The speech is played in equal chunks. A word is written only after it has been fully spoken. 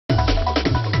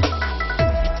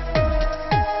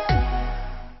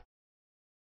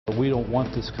we don't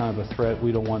want this kind of a threat,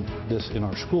 we don't want this in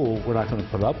our school, we're not going to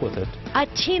put up with it. A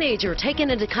teenager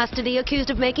taken into custody accused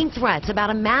of making threats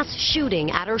about a mass shooting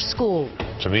at her school.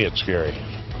 To me, it's scary.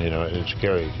 You know, it's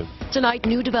scary. Tonight,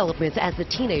 new developments as the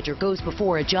teenager goes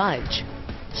before a judge.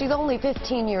 She's only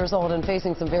 15 years old and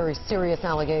facing some very serious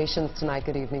allegations tonight.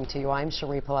 Good evening to you. I'm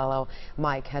Cherie Palello.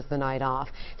 Mike has the night off.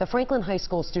 The Franklin High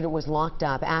School student was locked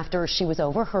up after she was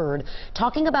overheard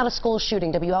talking about a school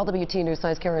shooting. WLWT News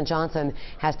 5's Karen Johnson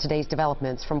has today's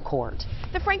developments from court.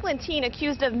 The Franklin teen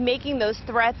accused of making those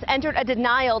threats entered a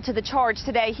denial to the charge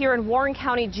today here in Warren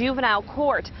County Juvenile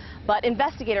Court, but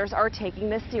investigators are taking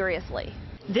this seriously.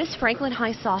 This Franklin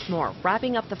High sophomore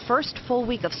wrapping up the first full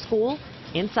week of school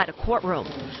inside a courtroom.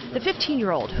 The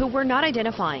 15-year-old, who we're not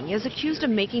identifying, is accused of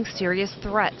making serious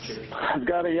threats. I've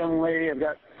got a young lady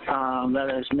that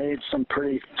has made some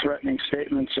pretty threatening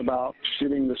statements about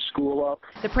shooting the school up.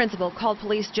 The principal called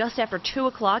police just after 2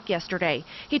 o'clock yesterday.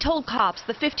 He told cops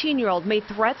the 15-year-old made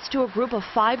threats to a group of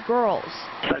 5 girls.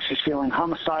 That she's feeling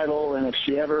homicidal, and if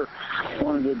she ever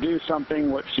wanted to do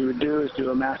something, what she would do is do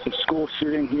a massive school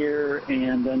shooting here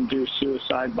and then do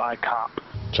suicide by cop.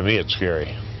 To me, it's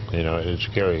scary. You know, it's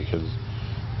scary because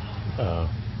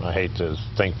I hate to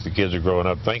think the kids are growing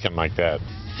up thinking like that.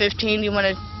 15, you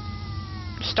want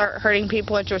to start hurting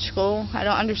people at your school? I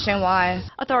don't understand why.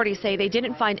 Authorities say they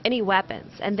didn't find any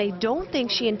weapons, and they don't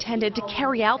think she intended to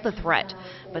carry out the threat.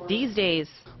 But these days...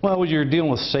 Well, when you're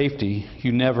dealing with safety,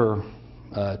 you never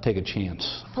take a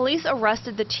chance. Police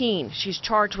arrested the teen. She's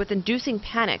charged with inducing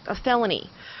panic, a felony.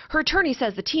 Her attorney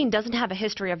says the teen doesn't have a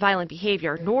history of violent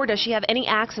behavior, nor does she have any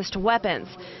access to weapons,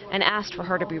 and asked for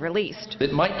her to be released.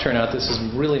 It might turn out this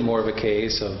is really more of a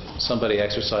case of somebody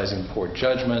exercising poor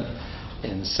judgment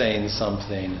in saying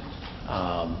something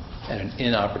at an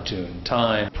inopportune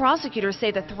time. Prosecutors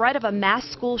say the threat of a mass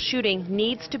school shooting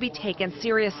needs to be taken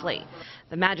seriously.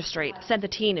 The magistrate sent the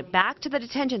teen back to the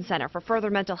detention center for further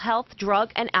mental health,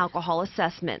 drug, and alcohol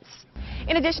assessments.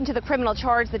 In addition to the criminal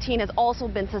charge, the teen has also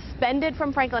been suspended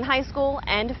from Franklin High School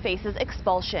and faces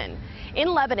expulsion.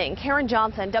 In Lebanon, Karen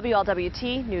Johnson,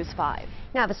 WLWT News 5.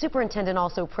 Now, the superintendent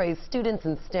also praised students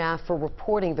and staff for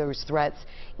reporting those threats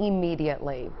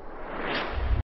immediately.